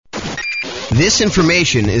This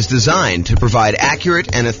information is designed to provide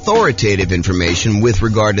accurate and authoritative information with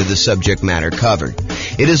regard to the subject matter covered.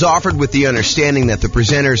 It is offered with the understanding that the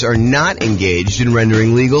presenters are not engaged in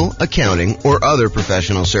rendering legal, accounting, or other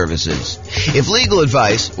professional services. If legal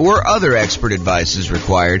advice or other expert advice is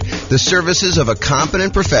required, the services of a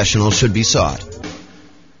competent professional should be sought.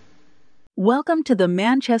 Welcome to the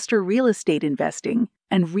Manchester Real Estate Investing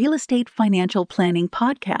and Real Estate Financial Planning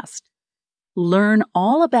podcast. Learn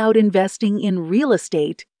all about investing in real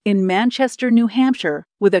estate in Manchester, New Hampshire,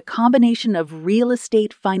 with a combination of real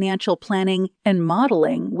estate financial planning and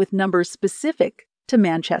modeling with numbers specific to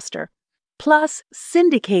Manchester, plus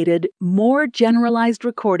syndicated, more generalized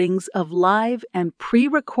recordings of live and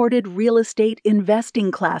pre-recorded real estate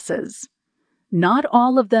investing classes. Not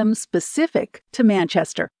all of them specific to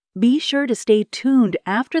Manchester. Be sure to stay tuned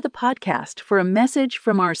after the podcast for a message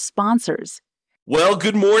from our sponsors. Well,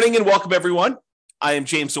 good morning and welcome, everyone. I am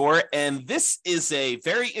James Orr, and this is a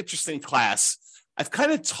very interesting class. I've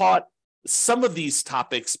kind of taught some of these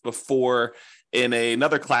topics before in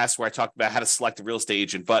another class where I talked about how to select a real estate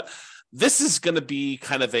agent, but this is going to be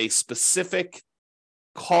kind of a specific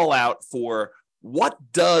call out for what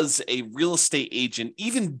does a real estate agent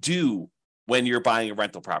even do when you're buying a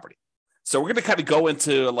rental property. So we're going to kind of go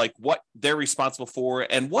into like what they're responsible for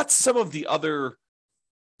and what some of the other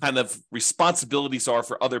kind of responsibilities are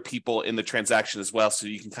for other people in the transaction as well, so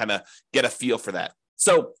you can kind of get a feel for that.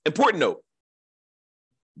 So, important note,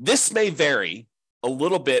 this may vary a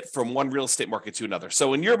little bit from one real estate market to another.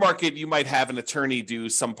 So in your market, you might have an attorney do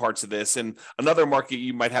some parts of this. In another market,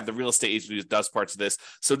 you might have the real estate agent who does parts of this.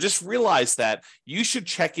 So just realize that you should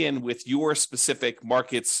check in with your specific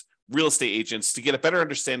market's real estate agents to get a better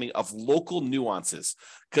understanding of local nuances,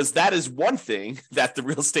 because that is one thing that the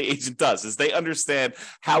real estate agent does, is they understand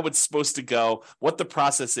how it's supposed to go, what the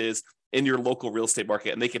process is in your local real estate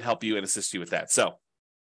market, and they can help you and assist you with that. So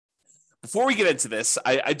before we get into this,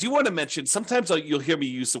 I do want to mention, sometimes you'll hear me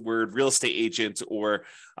use the word real estate agent or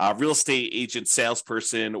real estate agent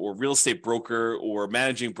salesperson or real estate broker or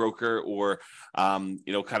managing broker or, kind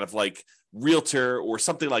of like realtor or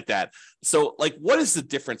something like that. So like, what is the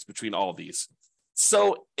difference between all of these?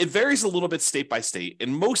 So it varies a little bit state by state.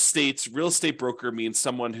 In most states, real estate broker means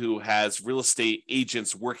someone who has real estate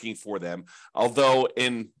agents working for them. Although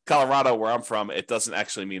in Colorado, where I'm from, it doesn't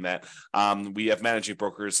actually mean that. We have managing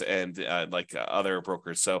brokers and other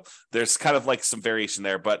brokers. So there's kind of like some variation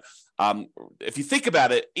there. But if you think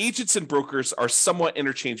about it, agents and brokers are somewhat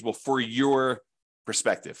interchangeable for your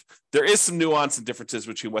perspective. There is some nuance and differences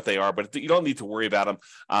between what they are, but you don't need to worry about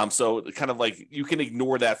them. So kind of like you can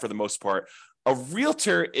ignore that for the most part. A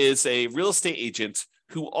realtor is a real estate agent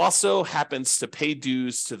who also happens to pay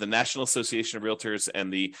dues to the National Association of Realtors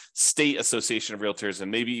and the State Association of Realtors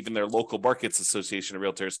and maybe even their local markets association of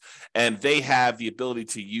realtors. And they have the ability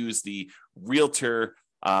to use the realtor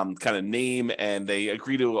kind of name, and they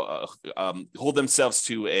agree to hold themselves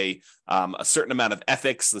to a certain amount of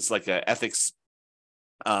ethics. It's like an ethics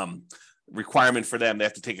requirement for them. They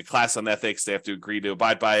have to take a class on ethics. They have to agree to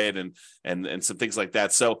abide by it and some things like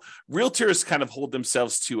that. So realtors kind of hold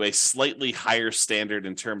themselves to a slightly higher standard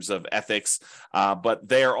in terms of ethics, but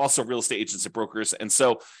they are also real estate agents and brokers. And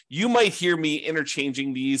so you might hear me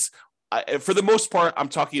interchanging these. For the most part, I'm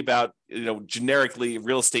talking about, generically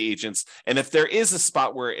real estate agents. And if there is a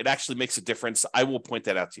spot where it actually makes a difference, I will point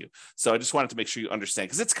that out to you. So I just wanted to make sure you understand,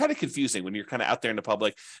 because it's kind of confusing when you're kind of out there in the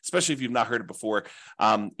public, especially if you've not heard it before.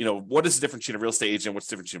 What is the difference between a real estate agent? What's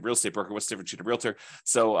the difference between a real estate broker? What's the difference between a realtor?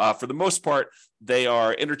 So for the most part, they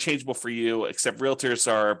are interchangeable for you, except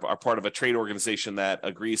realtors are part of a trade organization that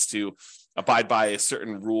agrees to abide by a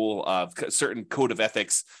certain rule, a certain code of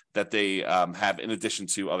ethics that they have in addition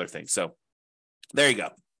to other things. So there you go.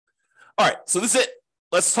 All right, so this is it.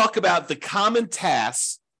 Let's talk about the common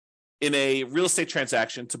tasks in a real estate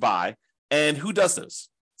transaction to buy and who does those.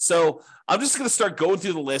 So I'm just going to start going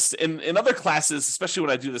through the list. In other classes, especially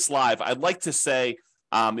when I do this live, I'd like to say,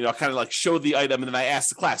 kind of like show the item, and then I ask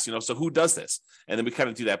the class, so who does this? And then we kind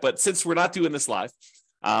of do that. But since we're not doing this live,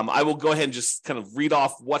 I will go ahead and just kind of read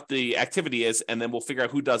off what the activity is, and then we'll figure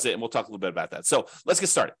out who does it, and we'll talk a little bit about that. So let's get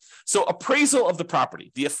started. So appraisal of the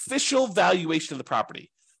property, the official valuation of the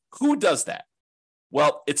property. Who does that?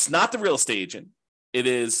 Well, it's not the real estate agent. It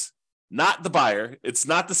is not the buyer. It's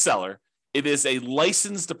not the seller. It is a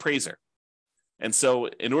licensed appraiser. And so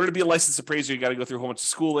in order to be a licensed appraiser, you got to go through a whole bunch of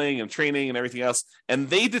schooling and training and everything else. And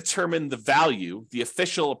they determine the value, the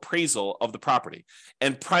official appraisal of the property.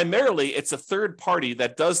 And primarily, it's a third party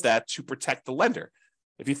that does that to protect the lender.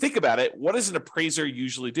 If you think about it, what is an appraiser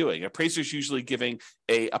usually doing? An appraiser is usually giving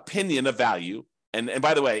an opinion of value And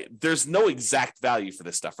by the way, there's no exact value for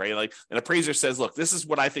this stuff, right? Like an appraiser says, look, this is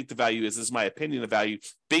what I think the value is. This is my opinion of value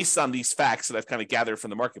based on these facts that I've kind of gathered from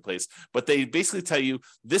the marketplace. But they basically tell you,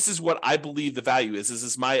 this is what I believe the value is. This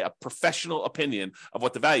is my professional opinion of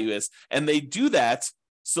what the value is. And they do that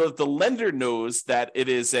so that the lender knows that it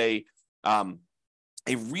is a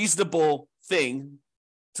reasonable thing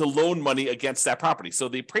to loan money against that property. So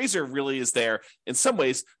the appraiser really is there in some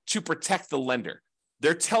ways to protect the lender.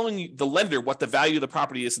 They're telling the lender what the value of the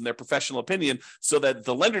property is in their professional opinion, so that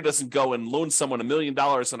the lender doesn't go and loan someone $1 million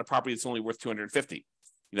on a property that's only worth $250,000.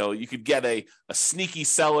 You could get a sneaky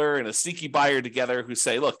seller and a sneaky buyer together who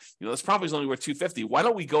say, look, this property is only worth $250,000. Why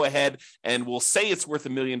don't we go ahead and we'll say it's worth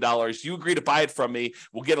 $1 million. You agree to buy it from me.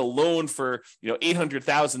 We'll get a loan for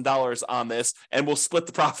 $800,000 on this, and we'll split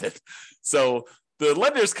the profit. So the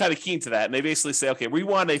lender is kind of keen to that, and they basically say, okay, we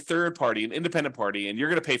want a third party, an independent party, and you're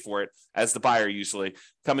going to pay for it as the buyer, usually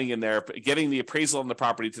coming in there, getting the appraisal on the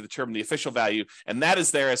property to determine the official value, and that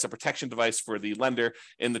is there as a protection device for the lender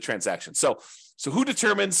in the transaction. So who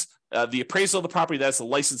determines the appraisal of the property? That's a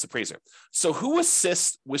licensed appraiser. So who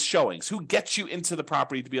assists with showings? Who gets you into the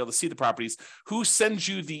property to be able to see the properties? Who sends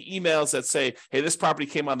you the emails that say, hey, this property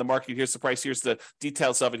came on the market, here's the price, here's the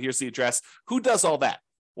details of it, here's the address? Who does all that?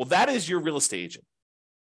 Well, that is your real estate agent.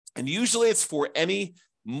 And usually it's for any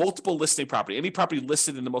multiple listing property, any property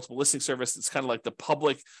listed in the multiple listing service. It's kind of like the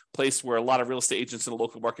public place where a lot of real estate agents in the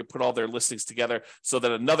local market put all their listings together so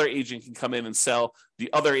that another agent can come in and sell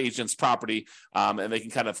the other agent's property. And they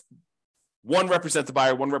can kind of one represent the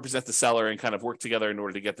buyer, one represent the seller, and kind of work together in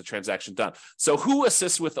order to get the transaction done. So who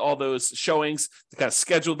assists with all those showings to kind of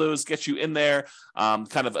schedule those, get you in there,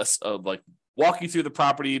 kind of like walk you through the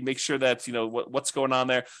property, make sure that what's going on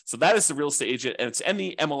there. So that is the real estate agent, and it's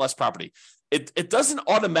any MLS property. It doesn't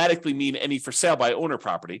automatically mean any for sale by owner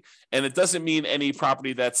property, and it doesn't mean any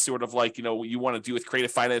property that's sort of like what you want to do with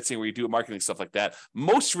creative financing, where you do marketing, stuff like that.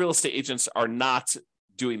 Most real estate agents are not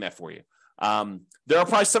doing that for you. There are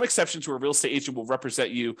probably some exceptions where a real estate agent will represent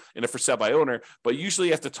you in a for sale by owner, but usually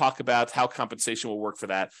you have to talk about how compensation will work for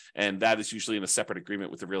that, and that is usually in a separate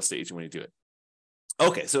agreement with the real estate agent when you do it.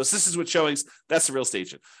 Okay, so assistance with showings, that's the real estate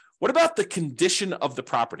agent. What about the condition of the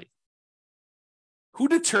property? Who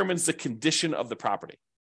determines the condition of the property?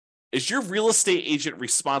 Is your real estate agent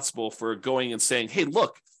responsible for going and saying, hey,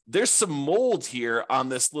 look, there's some mold here on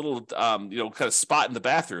this little, kind of spot in the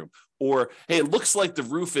bathroom, or, hey, it looks like the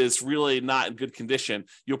roof is really not in good condition.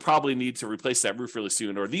 You'll probably need to replace that roof really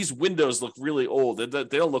soon, or these windows look really old. They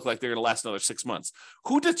don't look like they're going to last another 6 months.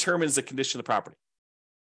 Who determines the condition of the property?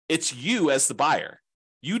 It's you as the buyer.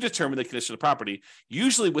 You determine the condition of the property,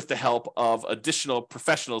 usually with the help of additional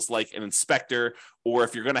professionals like an inspector, or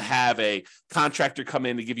if you're going to have a contractor come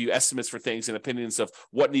in to give you estimates for things and opinions of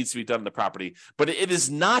what needs to be done in the property. But it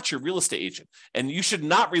is not your real estate agent, and you should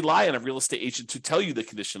not rely on a real estate agent to tell you the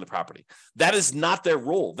condition of the property. That is not their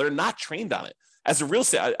role. They're not trained on it. As a real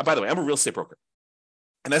estate, by the way, I'm a real estate broker.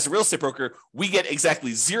 And as a real estate broker, we get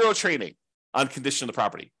exactly zero training on condition of the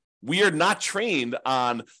property. We are not trained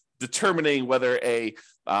on determining whether a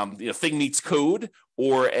thing meets code,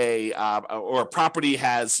 or a property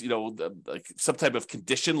has like some type of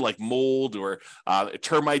condition like mold or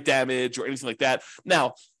termite damage or anything like that.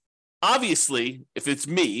 Now, obviously, if it's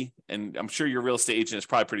me, and I'm sure your real estate agent is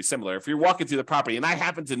probably pretty similar, if you're walking through the property and I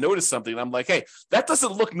happen to notice something, and I'm like, hey, that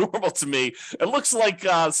doesn't look normal to me. It looks like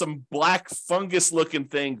some black fungus looking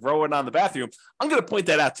thing growing on the bathroom. I'm going to point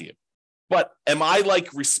that out to you. But am I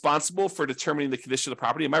responsible for determining the condition of the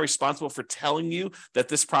property? Am I responsible for telling you that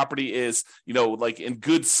this property is, in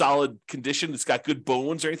good, solid condition? It's got good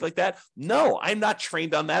bones or anything like that? No, I'm not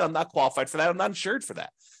trained on that. I'm not qualified for that. I'm not insured for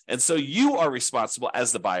that. And so you are responsible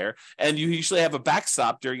as the buyer, and you usually have a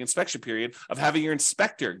backstop during inspection period of having your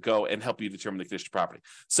inspector go and help you determine the condition of the property.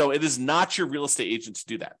 So it is not your real estate agent to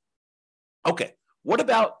do that. Okay, what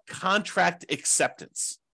about contract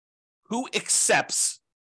acceptance? Who accepts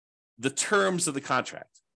the terms of the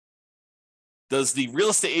contract? Does the real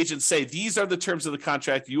estate agent say, these are the terms of the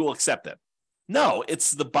contract, you will accept them? No,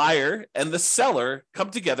 it's the buyer and the seller come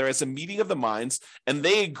together as a meeting of the minds, and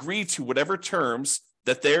they agree to whatever terms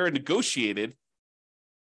that they're negotiated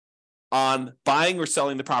on buying or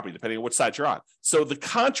selling the property, depending on which side you're on. So the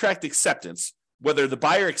contract acceptance, whether the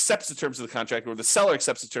buyer accepts the terms of the contract or the seller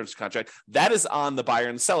accepts the terms of the contract, that is on the buyer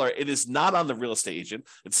and the seller. It is not on the real estate agent.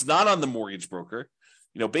 It's not on the mortgage broker.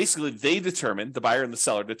 Basically they determine, the buyer and the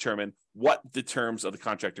seller determine what the terms of the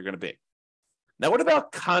contract are going to be. Now, what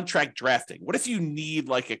about contract drafting? What if you need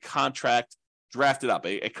a contract drafted up,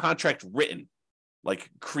 a contract written,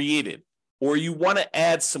 created, or you want to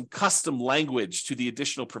add some custom language to the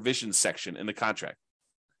additional provisions section in the contract?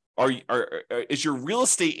 Is your real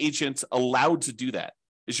estate agent allowed to do that?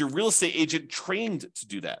 Is your real estate agent trained to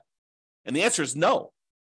do that? And the answer is no.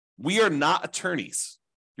 We are not attorneys.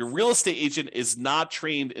 Your real estate agent is not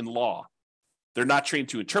trained in law. They're not trained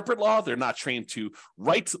to interpret law. They're not trained to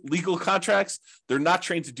write legal contracts. They're not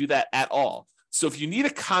trained to do that at all. So if you need a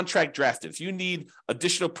contract drafted, if you need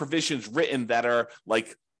additional provisions written that are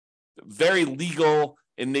like very legal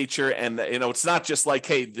in nature, and it's not just like,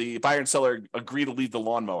 hey, the buyer and seller agree to leave the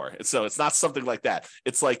lawnmower. So it's not something like that.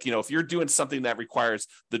 It's like, if you're doing something that requires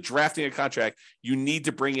the drafting of a contract, you need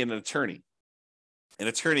to bring in an attorney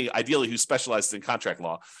ideally who specializes in contract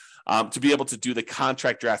law, to be able to do the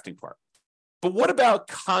contract drafting part. But what about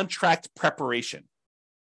contract preparation?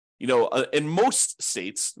 In most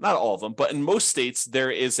states, not all of them, but in most states,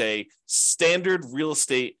 there is a standard real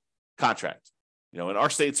estate contract. In our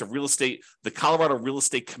state, it's the Colorado Real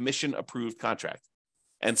Estate Commission approved contract.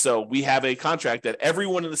 And so we have a contract that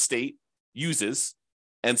everyone in the state uses.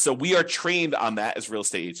 And so we are trained on that as real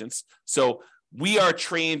estate agents. So we are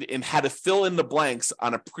trained in how to fill in the blanks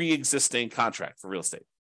on a pre-existing contract for real estate.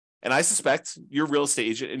 And I suspect your real estate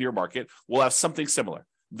agent in your market will have something similar.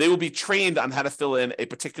 They will be trained on how to fill in a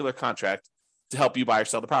particular contract to help you buy or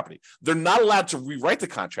sell the property. They're not allowed to rewrite the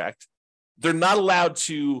contract. They're not allowed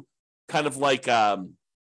to kind of like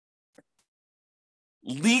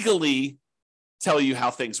legally tell you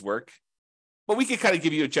how things work. But we can kind of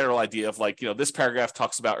give you a general idea of like, this paragraph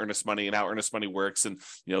talks about earnest money and how earnest money works. And,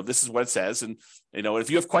 this is what it says. And, if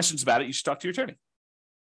you have questions about it, you should talk to your attorney.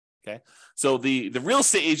 Okay. So the real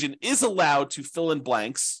estate agent is allowed to fill in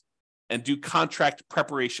blanks and do contract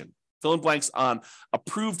preparation, fill in blanks on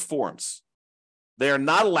approved forms. They are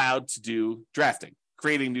not allowed to do drafting,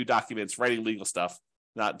 creating new documents, writing legal stuff.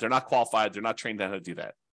 They're not qualified. They're not trained on how to do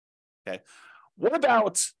that. Okay. What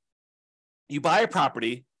about you buy a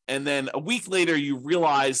property and then a week later you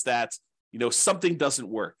realize that, something doesn't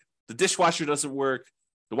work. The dishwasher doesn't work.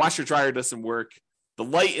 The washer dryer doesn't work. The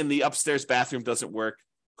light in the upstairs bathroom doesn't work.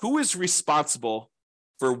 Who is responsible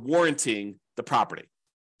for warranting the property?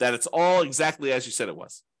 That it's all exactly as you said it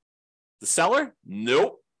was. The seller?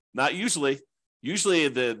 Nope, not usually. Usually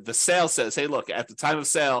the sale says, hey, look, at the time of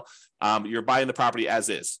sale, you're buying the property as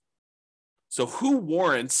is. So who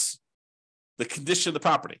warrants the condition of the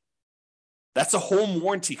property? That's a home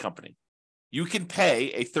warranty company. You can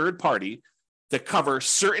pay a third party to cover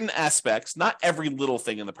certain aspects, not every little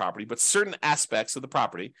thing in the property, but certain aspects of the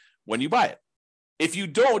property when you buy it. If you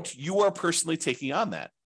don't, you are personally taking on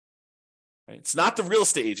that. Right? It's not the real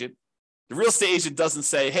estate agent. The real estate agent doesn't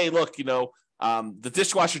say, hey, look, the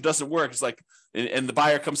dishwasher doesn't work. It's like, and the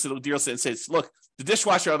buyer comes to the dealer and says, look, the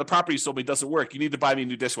dishwasher on the property you sold me doesn't work. You need to buy me a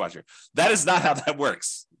new dishwasher. That is not how that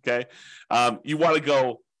works. Okay. You want to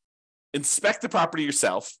go inspect the property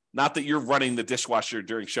yourself. Not that you're running the dishwasher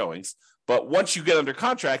during showings, but once you get under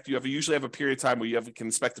contract, you usually have a period of time where you can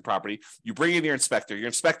inspect the property. You bring in your inspector. Your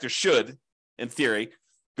inspector should, in theory,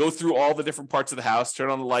 go through all the different parts of the house, turn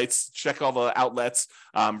on the lights, check all the outlets,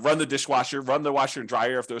 run the dishwasher, run the washer and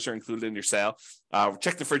dryer if those are included in your sale,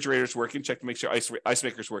 check the refrigerator's working, check to make sure ice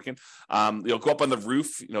maker's working, go up on the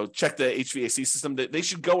roof, check the HVAC system. They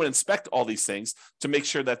should go and inspect all these things to make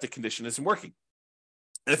sure that the condition isn't working.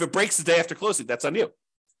 And if it breaks the day after closing, that's on you,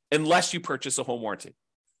 unless you purchase a home warranty.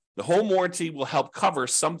 The home warranty will help cover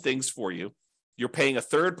some things for you. You're paying a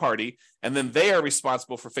third party, and then they are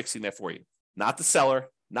responsible for fixing that for you. Not the seller,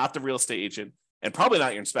 not the real estate agent, and probably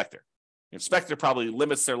not your inspector. Your inspector probably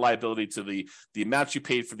limits their liability to the amount you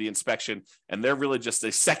paid for the inspection, and they're really just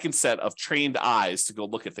a second set of trained eyes to go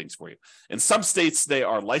look at things for you. In some states, they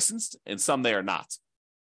are licensed, and some they are not.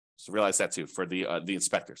 So realize that too for the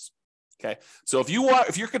inspectors. Okay, so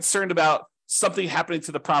if you're concerned about something happening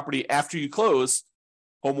to the property after you close,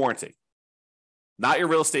 home warranty. Not your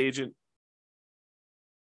real estate agent,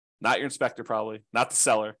 not your inspector probably, not the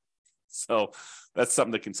seller. So that's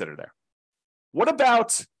something to consider there. What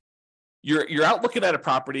about you're out looking at a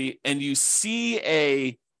property and you see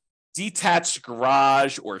a detached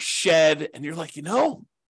garage or shed and you're like, the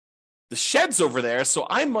shed's over there. So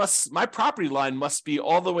my property line must be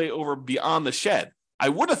all the way over beyond the shed. I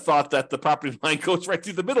would have thought that the property line goes right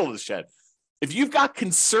through the middle of the shed. If you've got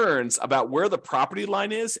concerns about where the property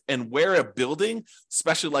line is and where a building,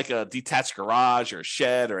 especially like a detached garage or a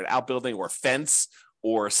shed or an outbuilding or a fence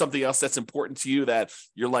or something else that's important to you that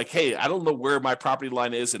you're like, hey, I don't know where my property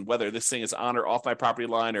line is and whether this thing is on or off my property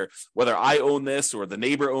line or whether I own this or the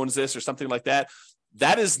neighbor owns this or something like that,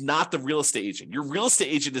 that is not the real estate agent. Your real estate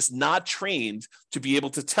agent is not trained to be able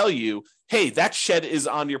to tell you, hey, that shed is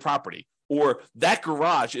on your property or that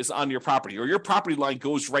garage is on your property or your property line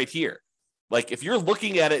goes right here. Like if you're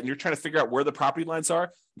looking at it and you're trying to figure out where the property lines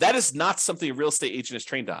are, that is not something a real estate agent is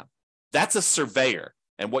trained on. That's a surveyor.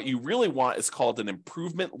 And what you really want is called an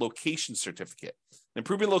improvement location certificate. An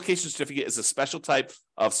improvement location certificate is a special type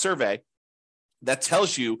of survey that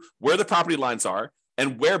tells you where the property lines are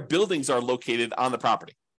and where buildings are located on the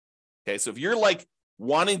property. Okay, so if you're like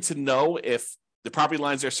wanting to know if the property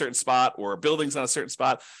lines are a certain spot or buildings on a certain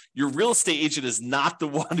spot, your real estate agent is not the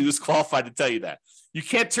one who's qualified to tell you that. You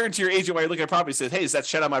can't turn to your agent while you're looking at property and say, hey, is that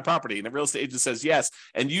shed on my property? And the real estate agent says yes,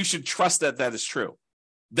 and you should trust that that is true.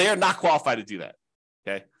 They are not qualified to do that.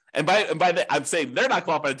 Okay. And by that, I'm saying they're not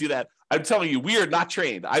qualified to do that. I'm telling you, we are not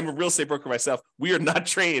trained. I'm a real estate broker myself. We are not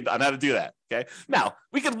trained on how to do that. Okay. Now,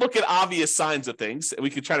 we can look at obvious signs of things and we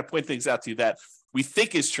can try to point things out to you that we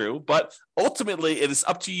think is true, but ultimately it is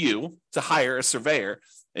up to you to hire a surveyor.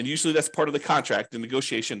 And usually that's part of the contract, the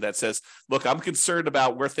negotiation that says, look, I'm concerned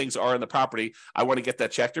about where things are in the property. I want to get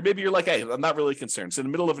that checked. Or maybe you're like, hey, I'm not really concerned. It's in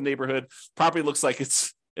the middle of a neighborhood. Property looks like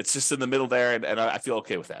it's just in the middle there. And I feel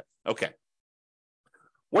okay with that. Okay.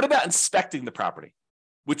 What about inspecting the property,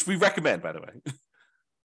 which we recommend, by the way?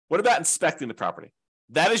 What about inspecting the property?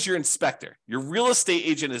 That is your inspector. Your real estate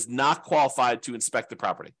agent is not qualified to inspect the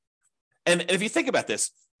property. And if you think about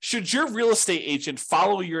this, should your real estate agent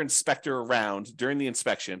follow your inspector around during the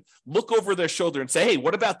inspection, look over their shoulder and say, hey,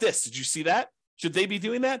 what about this? Did you see that? Should they be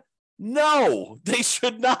doing that? No, they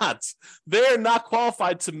should not. They're not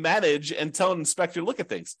qualified to manage and tell an inspector to look at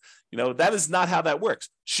things. That is not how that works.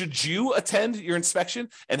 Should you attend your inspection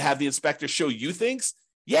and have the inspector show you things?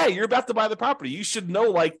 Yeah, you're about to buy the property. You should know,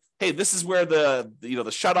 like, hey, this is where the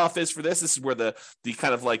shutoff is for this. This is where the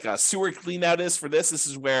kind of like sewer clean out is for this. This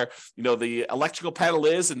is where, the electrical panel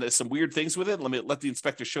is, and there's some weird things with it. Let the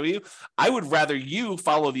inspector show you. I would rather you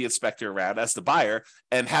follow the inspector around as the buyer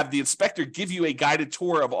and have the inspector give you a guided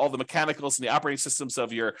tour of all the mechanicals and the operating systems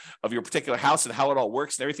of your particular house and how it all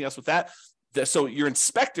works and everything else with that. So your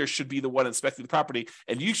inspector should be the one inspecting the property,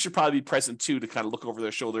 and you should probably be present too to kind of look over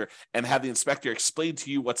their shoulder and have the inspector explain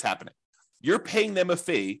to you what's happening. You're paying them a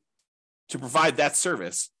fee to provide that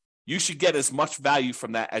service. You should get as much value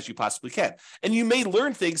from that as you possibly can. And you may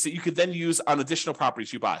learn things that you could then use on additional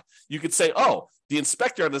properties you buy. You could say, oh, the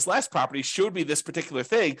inspector on this last property showed me this particular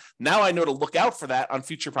thing. Now I know to look out for that on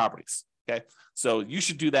future properties. Okay. So you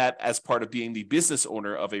should do that as part of being the business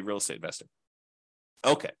owner of a real estate investor.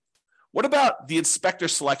 Okay. What about the inspector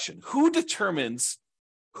selection? Who determines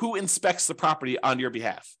who inspects the property on your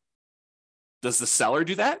behalf? Does the seller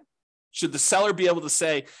do that? Should the seller be able to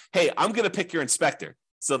say, hey, I'm going to pick your inspector,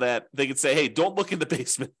 so that they can say, hey, don't look in the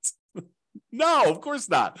basement? No, of course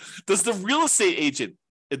not. Does the real estate agent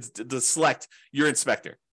select your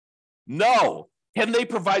inspector? No. Can they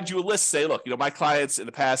provide you a list? Say, look, my clients in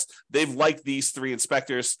the past, they've liked these 3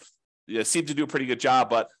 inspectors, seem to do a pretty good job,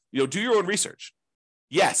 but do your own research.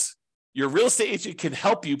 Yes. Your real estate agent can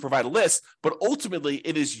help you provide a list, but ultimately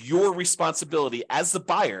it is your responsibility as the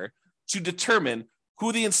buyer to determine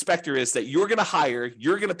who the inspector is that you're going to hire,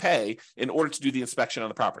 you're going to pay in order to do the inspection on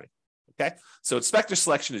the property. Okay? So inspector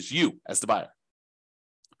selection is you as the buyer.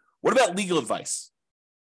 What about legal advice?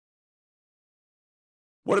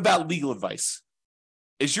 What about legal advice?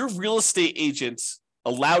 Is your real estate agent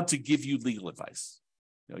allowed to give you legal advice?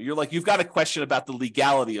 You're like, you've got a question about the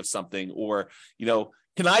legality of something, or,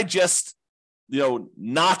 can I just,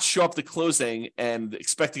 not show up to closing and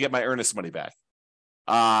expect to get my earnest money back?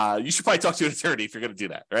 You should probably talk to an attorney if you're going to do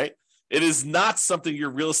that, right? It is not something your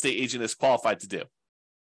real estate agent is qualified to do.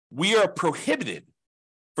 We are prohibited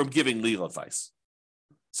from giving legal advice.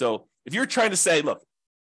 So if you're trying to say, look,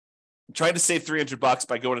 I'm trying to save $300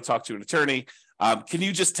 by going to talk to an attorney, can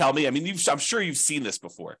you just tell me? I mean, I'm sure you've seen this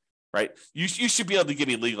before, right? You should be able to give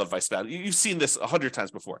me legal advice about it. You've seen this 100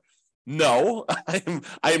 times before. No, I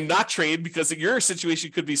am not trained, because your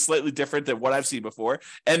situation could be slightly different than what I've seen before.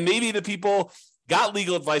 And maybe the people got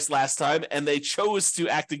legal advice last time and they chose to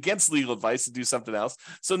act against legal advice and do something else.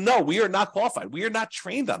 So no, we are not qualified. We are not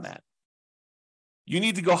trained on that. You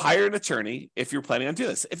need to go hire an attorney if you're planning on doing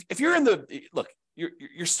this. If you're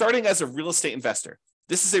you're starting as a real estate investor.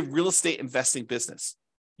 This is a real estate investing business.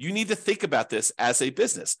 You need to think about this as a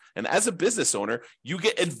business. And as a business owner, you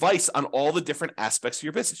get advice on all the different aspects of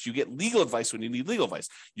your business. You get legal advice when you need legal advice.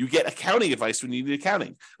 You get accounting advice when you need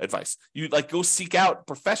accounting advice. You go seek out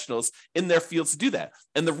professionals in their fields to do that.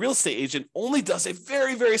 And the real estate agent only does a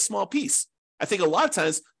very, very small piece. I think a lot of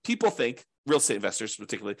times people think, real estate investors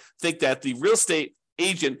particularly, think that the real estate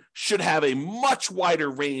agent should have a much wider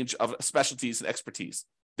range of specialties and expertise.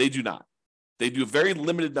 They do not. They do a very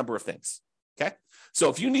limited number of things. Okay. So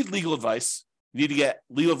if you need legal advice, you need to get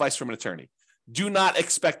legal advice from an attorney. do not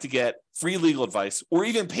expect to get free legal advice or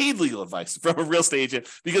even paid legal advice from a real estate agent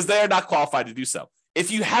because they are not qualified to do so.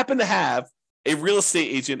 If you happen to have a real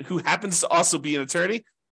estate agent who happens to also be an attorney,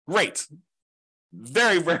 great.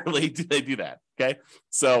 Very rarely do they do that, okay?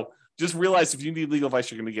 So just realize if you need legal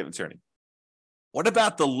advice, you're going to get an attorney. What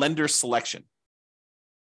about the lender selection?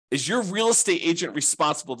 Is your real estate agent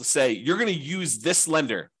responsible to say, you're going to use this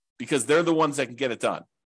lender because they're the ones that can get it done?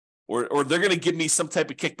 Or they're going to give me some type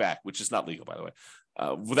of kickback, which is not legal, by the way,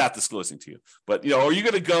 without disclosing to you. But, are you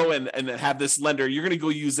going to go and have this lender, you're going to go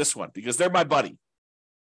use this one because they're my buddy?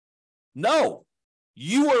 No,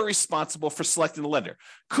 you are responsible for selecting the lender.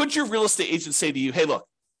 Could your real estate agent say to you, hey, look,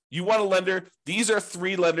 you want a lender? These are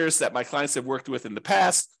 3 lenders that my clients have worked with in the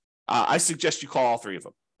past. I suggest you call all 3 of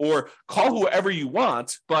them. Or call whoever you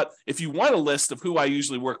want, but if you want a list of who I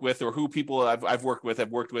usually work with or who people I've worked with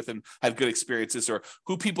and have good experiences, or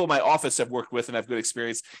who people in my office have worked with and have good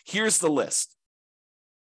experience, here's the list.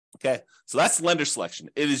 Okay, so that's lender selection.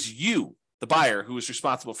 It is you, the buyer, who is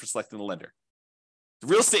responsible for selecting the lender. The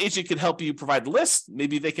real estate agent can help you provide the list.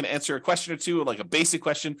 Maybe they can answer a question or two, like a basic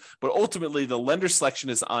question, but ultimately the lender selection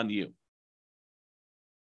is on you.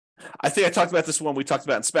 I think I talked about this when we talked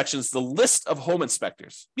about inspections, the list of home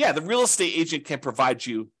inspectors. Yeah, the real estate agent can provide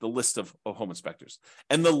you the list of home inspectors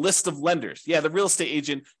and the list of lenders. Yeah, the real estate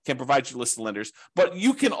agent can provide you a list of lenders, but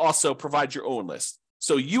you can also provide your own list.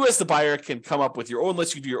 So you as the buyer can come up with your own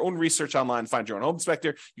list. You do your own research online, find your own home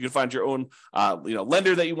inspector. You can find your own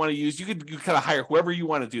lender that you want to use. You kind of hire whoever you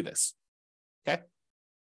want to do this. Okay.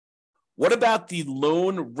 What about the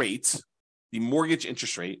loan rate, the mortgage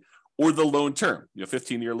interest rate, or the loan term,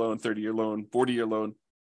 15-year loan, 30-year loan, 40-year loan?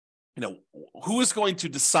 Who is going to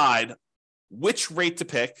decide which rate to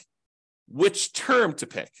pick, which term to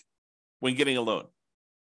pick when getting a loan?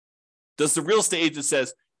 Does the real estate agent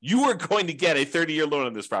says, you are going to get a 30-year loan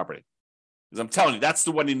on this property? Because I'm telling you, that's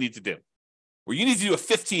the one you need to do. Or you need to do a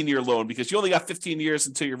 15-year loan because you only got 15 years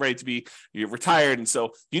until you're retired. And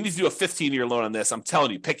so you need to do a 15-year loan on this. I'm telling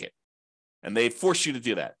you, pick it. And they force you to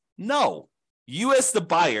do that. No, you as the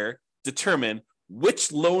buyer determine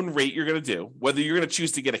which loan rate you're going to do, whether you're going to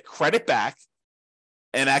choose to get a credit back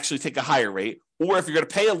and actually take a higher rate, or if you're going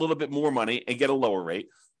to pay a little bit more money and get a lower rate,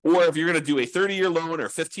 or if you're going to do a 30-year loan or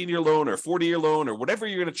 15-year loan or 40-year loan or whatever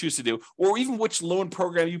you're going to choose to do, or even which loan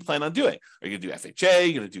program you plan on doing. Are you going to do FHA?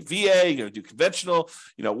 You're going to do VA? You're going to do conventional?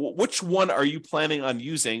 Which one are you planning on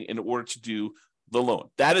using in order to do the loan?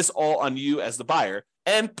 That is all on you as the buyer,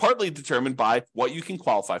 and partly determined by what you can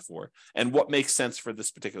qualify for and what makes sense for this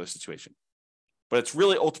particular situation. But it's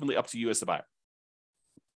really ultimately up to you as the buyer.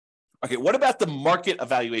 Okay, what about the market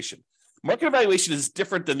evaluation? Market evaluation is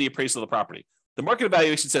different than the appraisal of the property. The market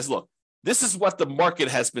evaluation says, look, this is what the market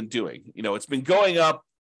has been doing. It's been going up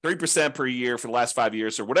 3% per year for the last 5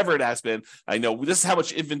 years or whatever it has been. I know this is how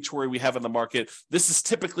much inventory we have in the market. This is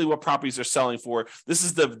typically what properties are selling for. This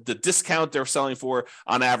is the discount they're selling for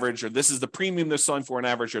on average, or this is the premium they're selling for on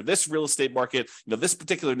average, or this real estate market, this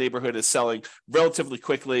particular neighborhood is selling relatively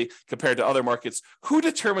quickly compared to other markets. Who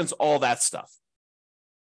determines all that stuff?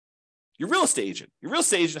 Your real estate agent. Your real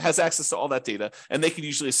estate agent has access to all that data, and they can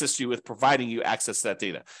usually assist you with providing you access to that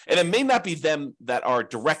data. And it may not be them that are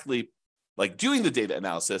directly doing the data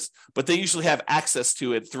analysis, but they usually have access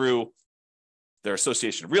to it through their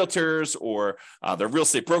association of realtors or their real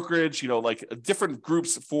estate brokerage. Different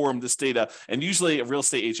groups form this data, and usually a real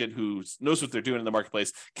estate agent who knows what they're doing in the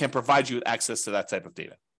marketplace can provide you with access to that type of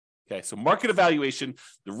data. Okay, so market evaluation,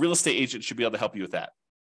 the real estate agent should be able to help you with that.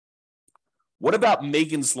 What about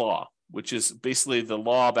Megan's Law, which is basically the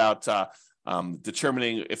law about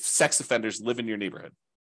determining if sex offenders live in your neighborhood?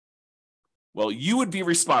 Well, you would be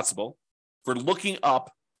responsible for looking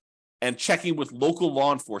up and checking with local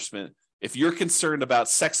law enforcement if you're concerned about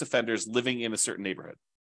sex offenders living in a certain neighborhood.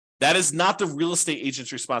 That is not the real estate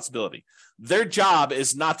agent's responsibility. Their job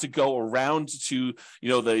is not to go around to,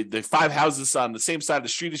 the 5 houses on the same side of the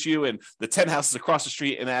street as you and the 10 houses across the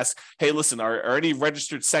street and ask, hey, listen, are any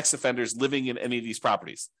registered sex offenders living in any of these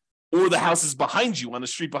properties? Or the houses behind you, on the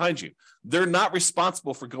street behind you. They're not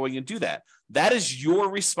responsible for going and do that. That is your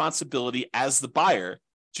responsibility as the buyer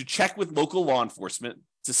to check with local law enforcement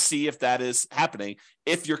to see if that is happening,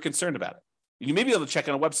 if you're concerned about it. You may be able to check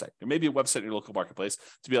on a website. There may be a website in your local marketplace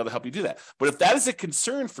to be able to help you do that. But if that is a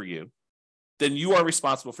concern for you, then you are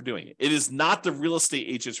responsible for doing it. It is not the real estate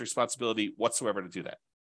agent's responsibility whatsoever to do that.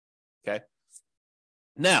 Okay?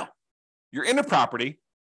 Now, you're in a property,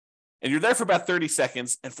 and you're there for about 30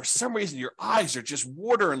 seconds, and for some reason, your eyes are just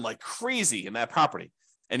watering like crazy in that property.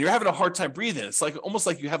 and you're having a hard time breathing. It's like almost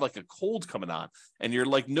like you have like a cold coming on, and your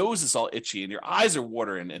like nose is all itchy and your eyes are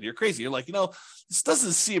watering and you're crazy. You're like, this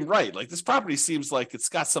doesn't seem right. Like this property seems like it's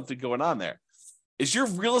got something going on there. Is your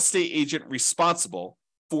real estate agent responsible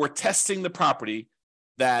for testing the property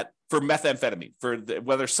for methamphetamine,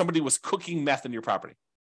 whether somebody was cooking meth in your property,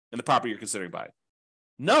 in the property you're considering buying?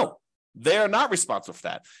 No, they are not responsible for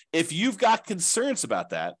that. If you've got concerns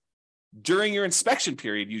about that during your inspection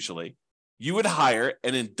period, usually you would hire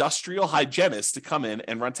an industrial hygienist to come in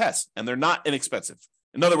and run tests, and they're not inexpensive.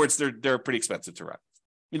 In other words, they're pretty expensive to run. I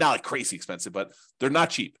mean, not like crazy expensive, but they're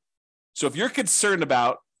not cheap. So if you're concerned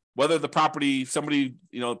about whether the property, somebody,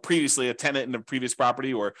 previously a tenant in the previous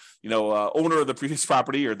property, or, owner of the previous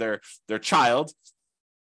property, or their child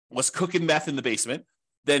was cooking meth in the basement,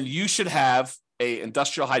 then you should have an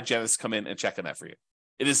industrial hygienist come in and check on that for you.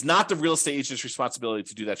 It is not the real estate agent's responsibility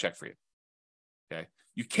to do that check for you. Okay.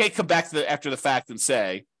 You can't come back after the fact and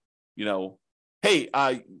say, hey,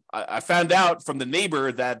 I found out from the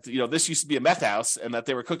neighbor that, this used to be a meth house and that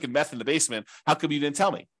they were cooking meth in the basement. How come you didn't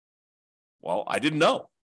tell me? Well, I didn't know.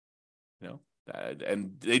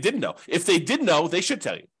 And they didn't know. If they did know, they should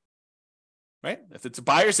tell you, right? If it's a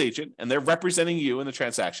buyer's agent and they're representing you in the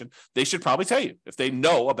transaction, they should probably tell you if they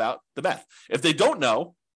know about the meth. If they don't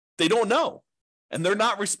know, they don't know. And they're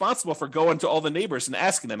not responsible for going to all the neighbors and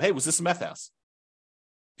asking them, hey, was this a meth house?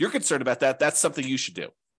 If you're concerned about that, that's something you should do.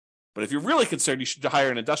 But if you're really concerned, you should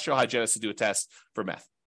hire an industrial hygienist to do a test for meth.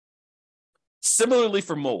 Similarly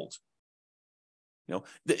for mold.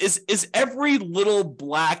 Is every little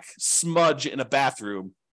black smudge in a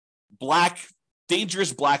bathroom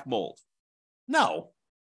dangerous black mold? No.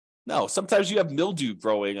 Sometimes you have mildew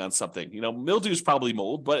growing on something. Mildew is probably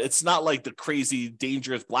mold, but it's not like the crazy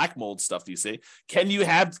dangerous black mold stuff you see. Could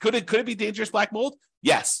it be dangerous black mold?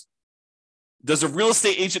 Yes. Does a real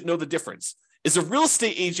estate agent know the difference? Is a real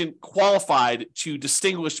estate agent qualified to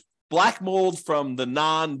distinguish black mold from the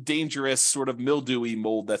non-dangerous sort of mildewy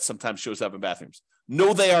mold that sometimes shows up in bathrooms?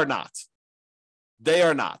 No, they are not. They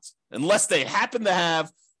are not. Unless they happen to have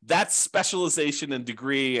that specialization and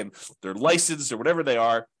degree and they're licensed or whatever they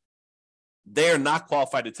are not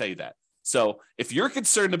qualified to tell you that. So if you're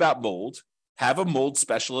concerned about mold, have a mold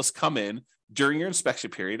specialist come in during your inspection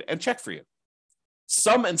period and check for you.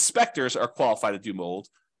 Some inspectors are qualified to do mold.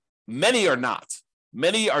 Many are not.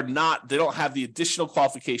 They don't have the additional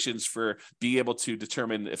qualifications for being able to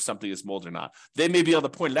determine if something is mold or not. They may be able to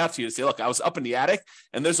point it out to you and say, look, I was up in the attic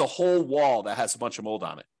and there's a whole wall that has a bunch of mold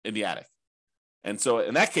on it in the attic. And so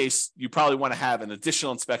in that case, you probably want to have an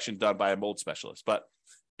additional inspection done by a mold specialist, but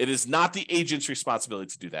it is not the agent's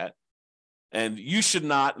responsibility to do that. And you should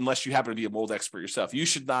not, unless you happen to be a mold expert yourself, you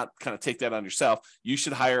should not kind of take that on yourself. You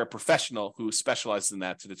should hire a professional who specializes in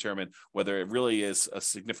that to determine whether it really is a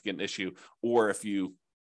significant issue or if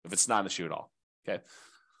it's not an issue at all. Okay.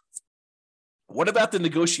 What about the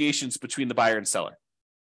negotiations between the buyer and seller?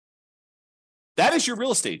 That is your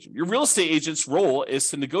real estate agent. Your real estate agent's role is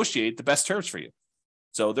to negotiate the best terms for you.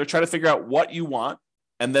 So they're trying to figure out what you want,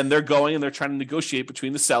 and then they're going and they're trying to negotiate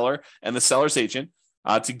between the seller and the seller's agent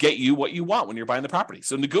to get you what you want when you're buying the property.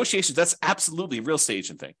 So negotiations, that's absolutely a real estate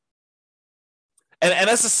agent thing. And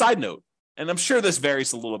as a side note, and I'm sure this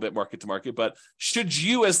varies a little bit market to market, but should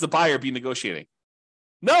you as the buyer be negotiating?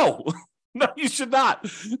 No. No, you should not.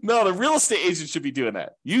 No, the real estate agent should be doing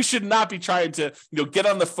that. You should not be trying to, get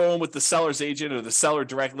on the phone with the seller's agent or the seller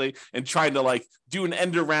directly and trying to do an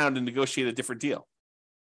end around and negotiate a different deal.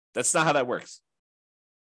 That's not how that works.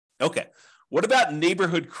 Okay. What about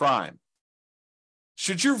neighborhood crime?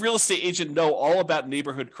 Should your real estate agent know all about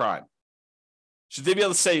neighborhood crime? Should they be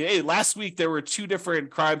able to say, hey, last week there were 2 different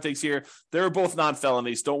crime things here. They were both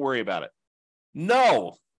non-felonies. Don't worry about it.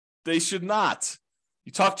 No, they should not.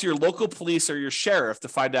 You talk to your local police or your sheriff to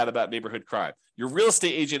find out about neighborhood crime. Your real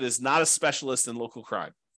estate agent is not a specialist in local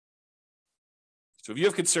crime. So if you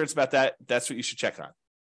have concerns about that, that's what you should check on.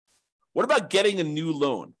 What about getting a new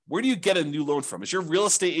loan? Where do you get a new loan from? Is your real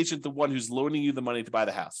estate agent the one who's loaning you the money to buy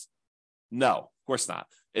the house? No, of course not.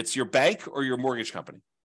 It's your bank or your mortgage company.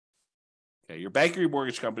 Okay, your bank or your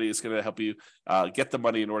mortgage company is going to help you get the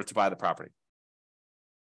money in order to buy the property.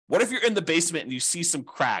 What if you're in the basement and you see some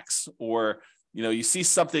cracks, or you see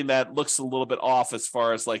something that looks a little bit off as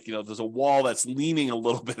far as there's a wall that's leaning a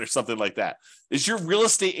little bit or something like that? Is your real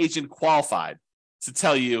estate agent qualified to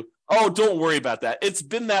tell you, oh, don't worry about that, it's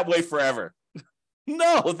been that way forever?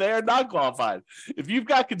 No, they're not qualified. If you've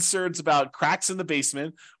got concerns about cracks in the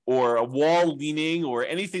basement or a wall leaning or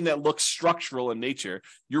anything that looks structural in nature,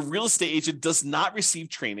 your real estate agent does not receive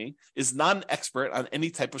training, is not an expert on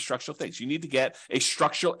any type of structural things. You need to get a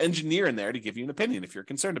structural engineer in there to give you an opinion if you're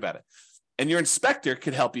concerned about it. And your inspector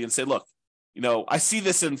could help you and say, look, I see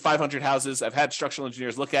this in 500 houses. I've had structural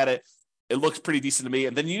engineers look at it. It looks pretty decent to me.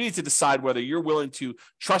 And then you need to decide whether you're willing to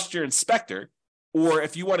trust your inspector, or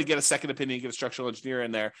if you want to get a second opinion, get a structural engineer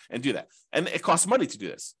in there and do that. And it costs money to do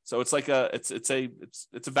this. So it's like it's a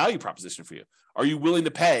value proposition for you. Are you willing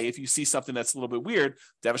to pay if you see something that's a little bit weird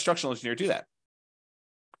to have a structural engineer do that?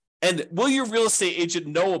 And will your real estate agent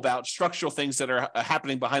know about structural things that are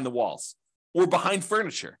happening behind the walls or behind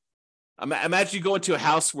furniture? Imagine you go into a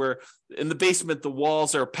house where in the basement, the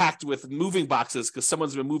walls are packed with moving boxes because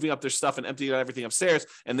someone's been moving up their stuff and emptying out everything upstairs,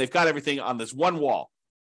 and they've got everything on this one wall.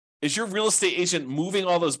 Is your real estate agent moving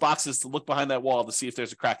all those boxes to look behind that wall to see if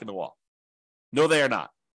there's a crack in the wall? No, they are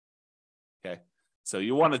not. Okay. So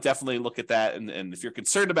you want to definitely look at that. And if you're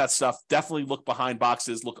concerned about stuff, definitely look behind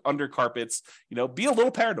boxes, look under carpets, be a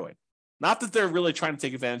little paranoid. Not that they're really trying to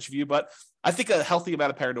take advantage of you, but I think a healthy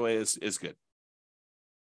amount of paranoia is good.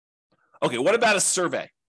 Okay, what about a survey?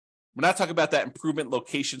 We're not talking about that improvement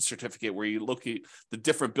location certificate where you locate the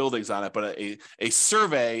different buildings on it, but a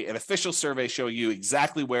survey, an official survey showing you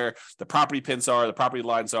exactly where the property pins are, the property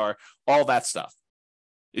lines are, all that stuff.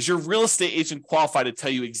 Is your real estate agent qualified to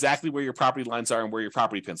tell you exactly where your property lines are and where your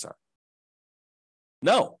property pins are?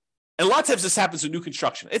 No. And a lot of times this happens with new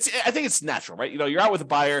construction. I think it's natural, right? You're out with a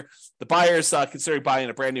buyer. The buyer's considering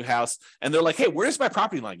buying a brand new house, and they're like, hey, where does my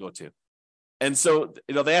property line go to? And so,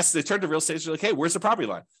 they turn to real estate agent, like, hey, where's the property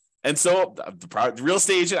line? And so the real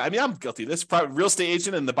estate agent, I'm guilty of this, real estate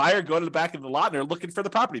agent and the buyer go to the back of the lot and they're looking for the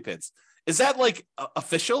property pins. Is that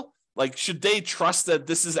official? Should they trust that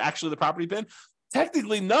this is actually the property pin?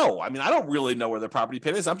 Technically, no. I don't really know where the property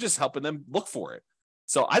pin is. I'm just helping them look for it.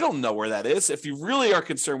 So I don't know where that is. If you really are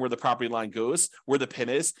concerned where the property line goes, where the pin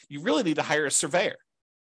is, you really need to hire a surveyor.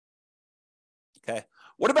 Okay.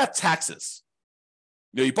 What about taxes?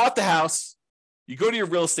 You bought the house. You go to your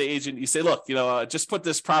real estate agent, you say, look, just put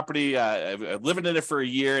this property, I'm living in it for a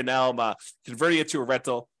year, and now I'm converting it to a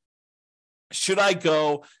rental. Should I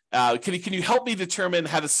go? Can you help me determine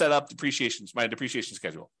how to set up my depreciation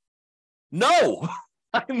schedule? No,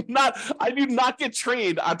 I do not get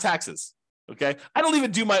trained on taxes. Okay. I don't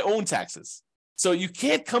even do my own taxes. So you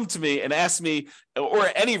can't come to me and ask me, or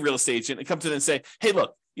any real estate agent, and come to them and say, hey,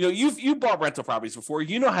 look, you've bought rental properties before.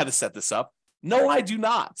 You know how to set this up. No, I do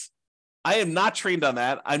not. I am not trained on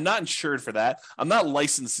that. I'm not insured for that. I'm not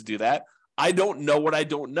licensed to do that. I don't know what I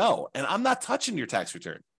don't know. And I'm not touching your tax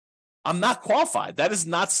return. I'm not qualified. That is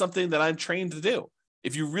not something that I'm trained to do.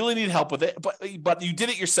 If you really need help with it, but you did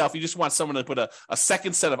it yourself, you just want someone to put a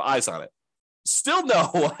second set of eyes on it. Still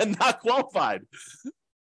no, I'm not qualified.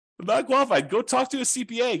 I'm not qualified. Go talk to a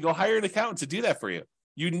CPA. Go hire an accountant to do that for you.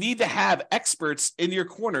 You need to have experts in your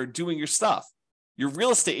corner doing your stuff. Your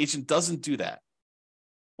real estate agent doesn't do that.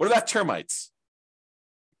 What about termites?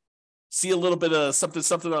 See a little bit of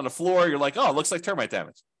something on the floor. You're like, oh, it looks like termite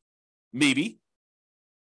damage. Maybe.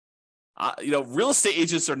 Real estate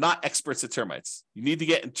agents are not experts at termites. You need to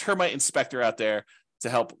get a termite inspector out there to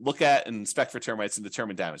help look at and inspect for termites and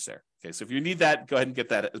determine damage there. Okay, so if you need that, go ahead and get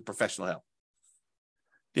that as professional help.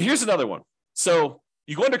 Here's another one. So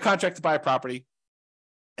you go under contract to buy a property.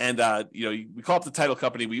 And, we call up the title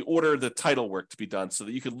company. We order the title work to be done so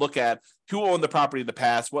that you can look at who owned the property in the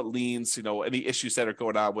past, what liens, any issues that are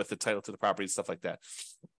going on with the title to the property, stuff like that.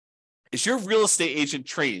 Is your real estate agent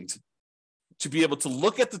trained to be able to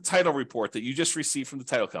look at the title report that you just received from the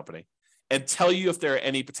title company and tell you if there are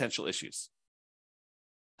any potential issues?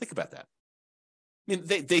 Think about that.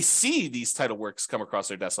 They see these title works come across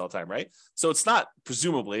their desk all the time, right? So it's not,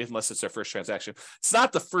 presumably, unless it's their first transaction, it's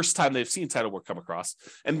not the first time they've seen title work come across.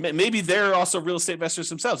 And maybe they're also real estate investors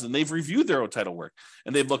themselves, and they've reviewed their own title work,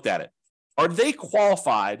 and they've looked at it. Are they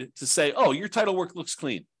qualified to say, oh, your title work looks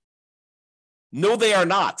clean? No, they are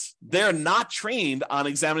not. They're not trained on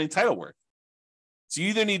examining title work. So you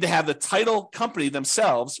either need to have the title company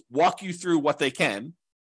themselves walk you through what they can,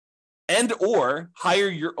 and or hire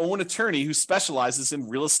your own attorney who specializes in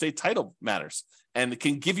real estate title matters and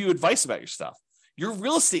can give you advice about your stuff. Your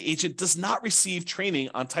real estate agent does not receive training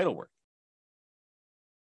on title work.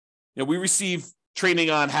 We receive training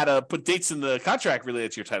on how to put dates in the contract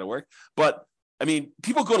related to your title work, but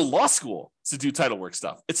people go to law school to do title work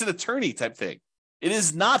stuff. It's an attorney type thing. It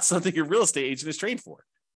is not something your real estate agent is trained for.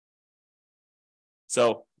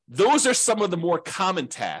 So those are some of the more common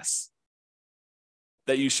tasks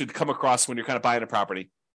that you should come across when you're kind of buying a property.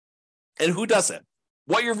 And who doesn't?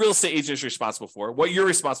 What your real estate agent is responsible for, what you're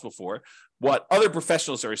responsible for, what other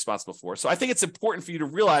professionals are responsible for. So I think it's important for you to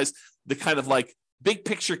realize the kind of big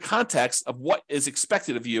picture context of what is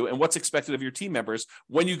expected of you and what's expected of your team members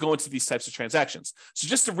when you go into these types of transactions. So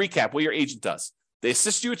just to recap what your agent does. They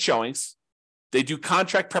assist you with showings. They do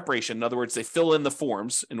contract preparation. In other words, they fill in the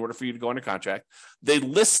forms in order for you to go under contract. They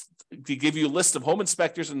give you a list of home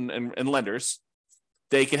inspectors and lenders.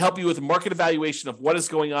 They can help you with market evaluation of what is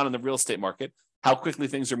going on in the real estate market, how quickly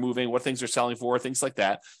things are moving, what things are selling for, things like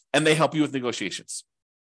that. And they help you with negotiations.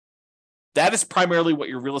 That is primarily what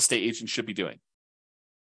your real estate agent should be doing,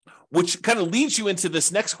 which kind of leads you into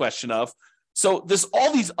this next question of, so there's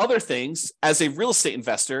all these other things as a real estate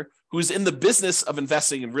investor who's in the business of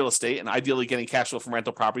investing in real estate and ideally getting cash flow from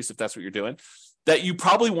rental properties, if that's what you're doing, that you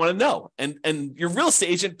probably want to know. And your real estate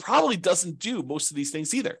agent probably doesn't do most of these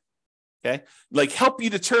things either. Okay. Like help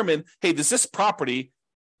you determine, hey, does this property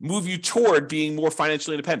move you toward being more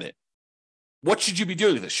financially independent? What should you be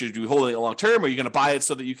doing with this? Should you be holding it long term? Are you going to buy it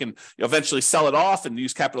so that you can eventually sell it off and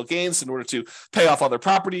use capital gains in order to pay off other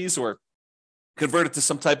properties, or convert it to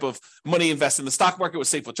some type of money invest in the stock market with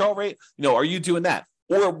safe withdrawal rate? Are you doing that?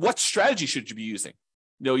 Or what strategy should you be using?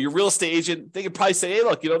 Your real estate agent, they could probably say, hey,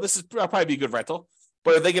 look, this is probably be a good rental.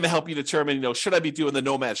 But are they going to help you determine, should I be doing the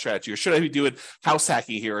nomad strategy, or should I be doing house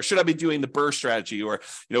hacking here, or should I be doing the BRRRR strategy, or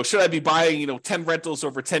should I be buying 10 rentals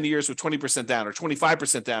over 10 years with 20% down, or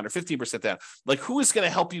 25% down, or 15% down? Like, who is going to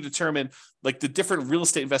help you determine like the different real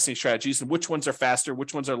estate investing strategies and which ones are faster,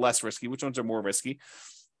 which ones are less risky, which ones are more risky?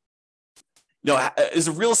 Is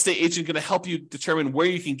a real estate agent going to help you determine where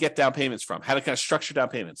you can get down payments from, how to kind of structure down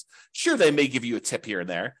payments? Sure, they may give you a tip here and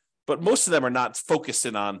there, but most of them are not focused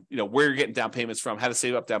in on, where you're getting down payments from, how to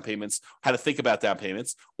save up down payments, how to think about down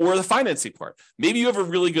payments, or the financing part. Maybe you have a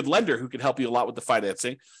really good lender who can help you a lot with the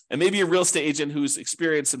financing, and maybe a real estate agent who's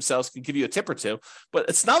experienced themselves can give you a tip or two, but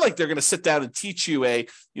it's not like they're going to sit down and teach you a,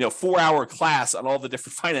 4-hour class on all the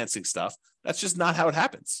different financing stuff. That's just not how it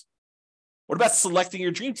happens. What about selecting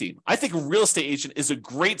your dream team? I think a real estate agent is a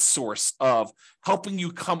great source of helping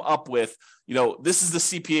you come up with, this is the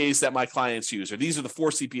CPAs that my clients use, or these are the 4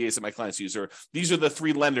 CPAs that my clients use, or these are the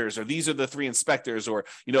 3 lenders, or these are the 3 inspectors, or,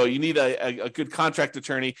 you need a good contract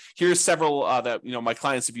attorney. Here's several that, my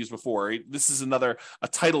clients have used before. This is a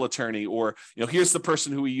title attorney, or, here's the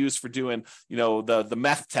person who we use for doing, the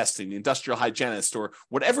meth testing, the industrial hygienist, or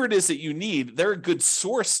whatever it is that you need. They're a good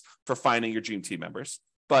source for finding your dream team members.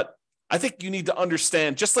 But I think you need to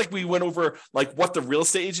understand, just like we went over like what the real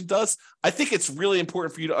estate agent does, I think it's really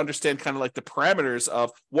important for you to understand kind of like the parameters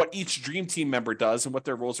of what each dream team member does and what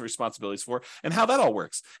their roles and responsibilities for and how that all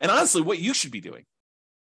works. And honestly, what you should be doing,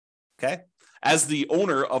 okay, as the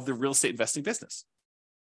owner of the real estate investing business.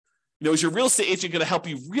 Is your real estate agent going to help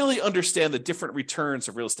you really understand the different returns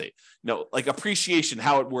of real estate? Like appreciation,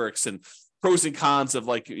 how it works, and pros and cons of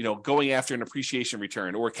going after an appreciation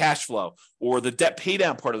return, or cash flow, or the debt pay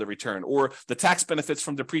down part of the return, or the tax benefits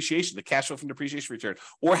from depreciation, the cash flow from depreciation return,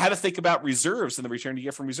 or how to think about reserves and the return you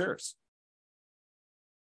get from reserves.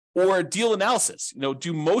 Or deal analysis.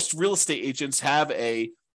 Do most real estate agents have a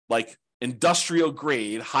industrial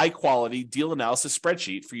grade, high quality deal analysis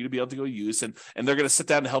spreadsheet for you to be able to go use, and they're going to sit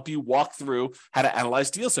down and help you walk through how to analyze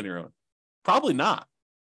deals on your own? Probably not.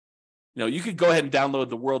 You could go ahead and download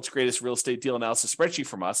the world's greatest real estate deal analysis spreadsheet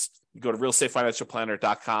from us. You go to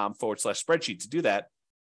realestatefinancialplanner.com/spreadsheet to do that.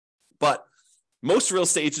 But most real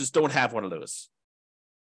estate agents don't have one of those.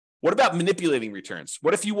 What about manipulating returns?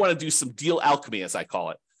 What if you want to do some deal alchemy, as I call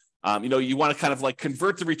it? You want to kind of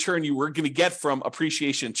convert the return you were going to get from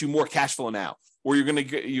appreciation to more cash flow now, or you're going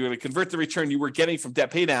to convert the return you were getting from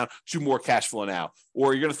debt pay down to more cash flow now,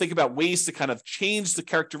 or you're going to think about ways to kind of change the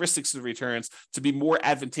characteristics of the returns to be more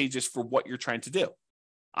advantageous for what you're trying to do.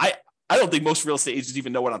 I don't think most real estate agents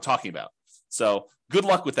even know what I'm talking about. So good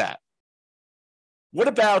luck with that. What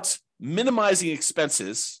about minimizing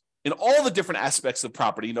expenses in all the different aspects of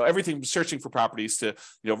property? Everything from searching for properties to,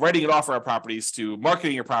 writing an offer on properties, to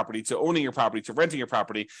marketing your property, to owning your property, to renting your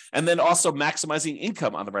property, and then also maximizing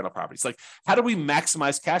income on the rental properties. Like, how do we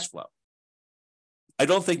maximize cash flow? I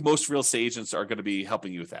don't think most real estate agents are going to be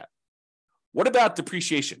helping you with that. What about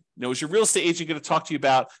depreciation? Is your real estate agent going to talk to you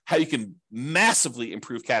about how you can massively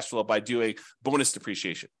improve cash flow by doing bonus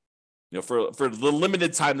depreciation? For the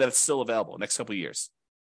limited time that it's still available, next couple of years?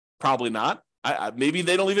 Probably not. Maybe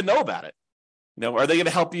they don't even know about it. Are they going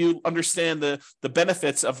to help you understand the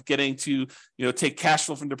benefits of getting to, take cash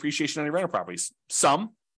flow from depreciation on your rental properties?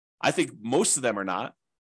 Some. I think most of them are not.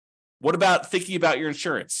 What about thinking about your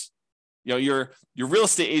insurance? Your real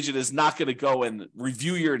estate agent is not going to go and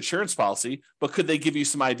review your insurance policy, but could they give you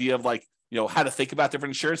some idea of how to think about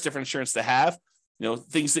different insurance to have,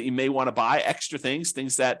 things that you may want to buy, extra things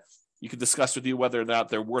that you could discuss with you whether or not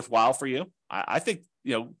they're worthwhile for you? I think,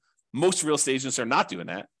 most real estate agents are not doing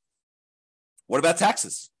that. What about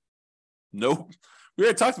taxes? No, we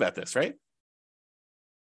already talked about this, right?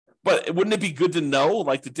 But wouldn't it be good to know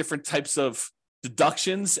the different types of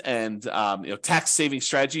deductions and tax saving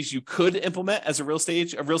strategies you could implement as a real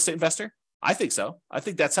estate investor? I think so. I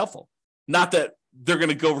think that's helpful. Not that they're going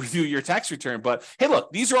to go review your tax return, but hey,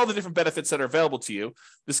 look, these are all the different benefits that are available to you.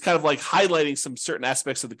 This kind of like highlighting some certain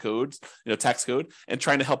aspects of the code, tax code, and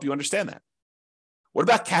trying to help you understand that. What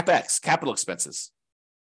about CapEx, capital expenses?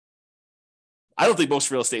 I don't think most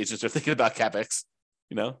real estate agents are thinking about CapEx,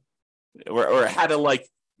 or how to like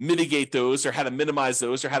mitigate those, or how to minimize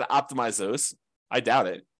those, or how to optimize those. I doubt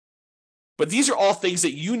it. But these are all things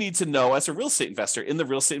that you need to know as a real estate investor in the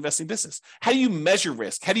real estate investing business. How do you measure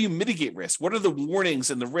risk? How do you mitigate risk? What are the warnings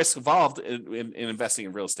and the risks involved in investing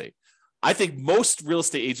in real estate? I think most real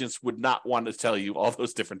estate agents would not want to tell you all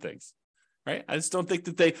those different things, right? I just don't think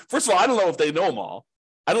that first of all, I don't know if they know them all.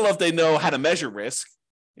 I don't know if they know how to measure risk.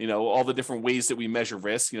 All the different ways that we measure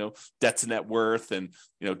risk, debt to net worth and,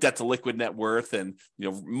 debt to liquid net worth and,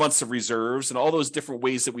 months of reserves and all those different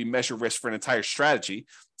ways that we measure risk for an entire strategy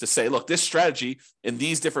to say, look, this strategy in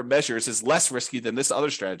these different measures is less risky than this other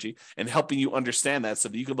strategy, and helping you understand that so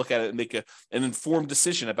that you can look at it and make an informed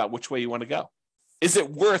decision about which way you want to go. Is it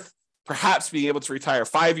worth perhaps being able to retire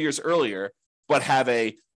 5 years earlier, but have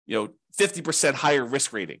a, 50% higher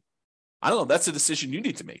risk rating? I don't know. That's a decision you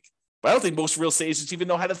need to make. But I don't think most real estate agents even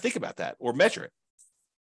know how to think about that or measure it.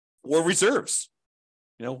 Or reserves.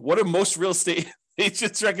 What do most real estate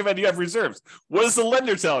agents recommend you have reserves? What is the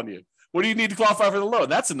lender telling you? What do you need to qualify for the loan?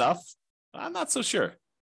 That's enough. I'm not so sure.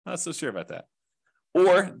 Not so sure about that.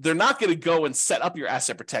 Or they're not going to go and set up your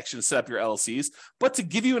asset protection, set up your LLCs, but to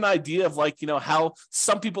give you an idea of how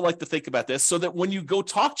some people like to think about this, so that when you go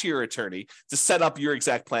talk to your attorney to set up your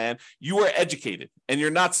exact plan, you are educated and you're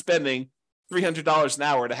not spending $300 an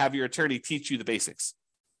hour to have your attorney teach you the basics.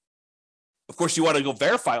 Of course, you want to go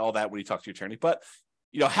verify all that when you talk to your attorney, but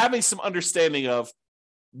having some understanding of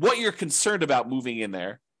what you're concerned about moving in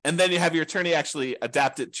there, and then you have your attorney actually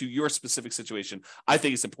adapt it to your specific situation, I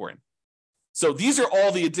think is important. So these are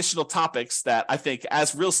all the additional topics that I think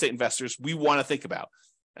as real estate investors, we want to think about.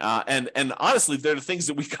 And honestly, they're the things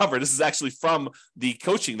that we cover. This is actually from the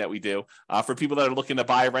coaching that we do for people that are looking to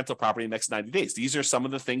buy a rental property in the next 90 days. These are some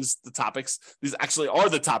of the things, the topics. These actually are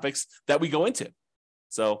the topics that we go into.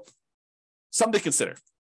 So something to consider.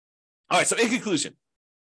 All right. So in conclusion,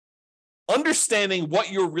 understanding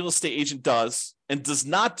what your real estate agent does and does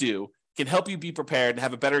not do can help you be prepared and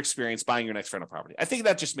have a better experience buying your next rental property. I think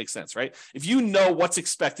that just makes sense, right? If you know what's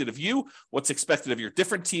expected of you, what's expected of your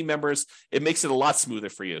different team members, it makes it a lot smoother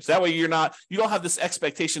for you. So that way you don't have this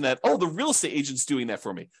expectation that, the real estate agent's doing that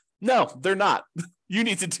for me. No, they're not. You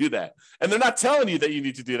need to do that. And they're not telling you that you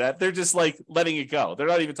need to do that. They're just like letting it go. They're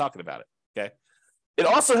not even talking about it. Okay. It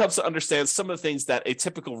also helps to understand some of the things that a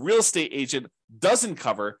typical real estate agent doesn't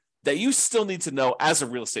cover that you still need to know as a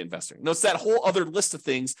real estate investor. It's that whole other list of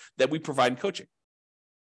things that we provide in coaching.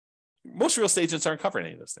 Most real estate agents aren't covering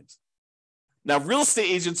any of those things. Now, real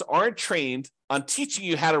estate agents aren't trained on teaching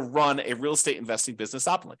you how to run a real estate investing business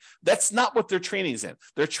optimally. That's not what their training is in.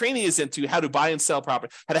 Their training is into how to buy and sell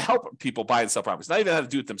property, how to help people buy and sell properties, not even how to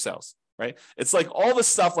do it themselves, right? It's like all this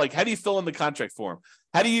stuff, like how do you fill in the contract form?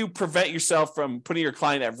 How do you prevent yourself from putting your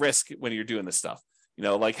client at risk when you're doing this stuff?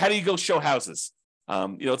 Like how do you go show houses?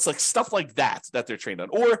 It's like stuff like that they're trained on.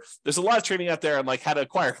 Or there's a lot of training out there on like how to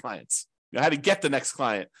acquire clients, how to get the next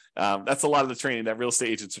client. That's a lot of the training that real estate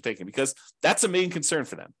agents are taking because that's a main concern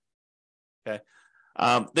for them. Okay.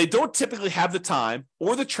 They don't typically have the time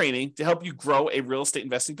or the training to help you grow a real estate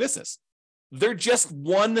investing business. They're just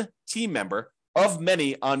one team member of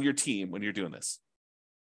many on your team when you're doing this.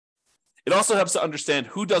 It also helps to understand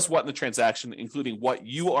who does what in the transaction, including what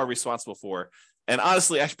you are responsible for. And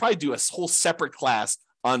honestly, I should probably do a whole separate class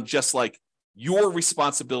on just like your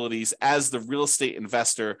responsibilities as the real estate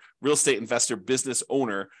investor business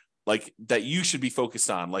owner, like that you should be focused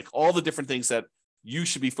on, like all the different things that you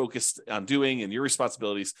should be focused on doing and your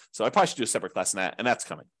responsibilities. So I probably should do a separate class on that, and that's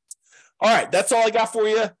coming. All right, that's all I got for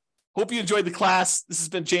you. Hope you enjoyed the class. This has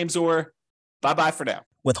been James Orr. Bye-bye for now.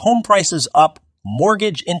 With home prices up,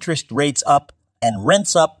 mortgage interest rates up, and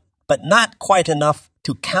rents up, but not quite enough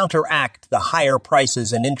to counteract the higher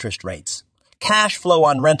prices and interest rates, cash flow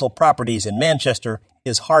on rental properties in Manchester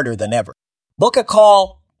is harder than ever. Book a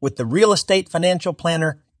call with the Real Estate Financial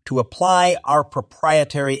Planner to apply our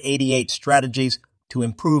proprietary 88 strategies to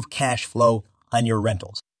improve cash flow on your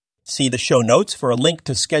rentals. See the show notes for a link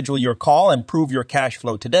to schedule your call and improve your cash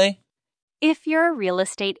flow today. If you're a real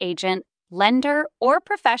estate agent, lender, or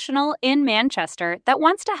professional in Manchester that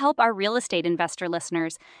wants to help our real estate investor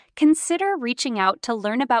listeners, consider reaching out to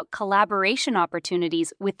learn about collaboration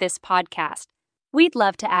opportunities with this podcast. We'd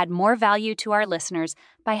love to add more value to our listeners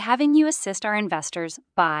by having you assist our investors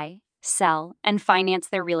buy, sell, and finance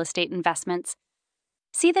their real estate investments.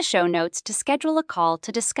 See the show notes to schedule a call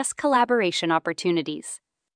to discuss collaboration opportunities.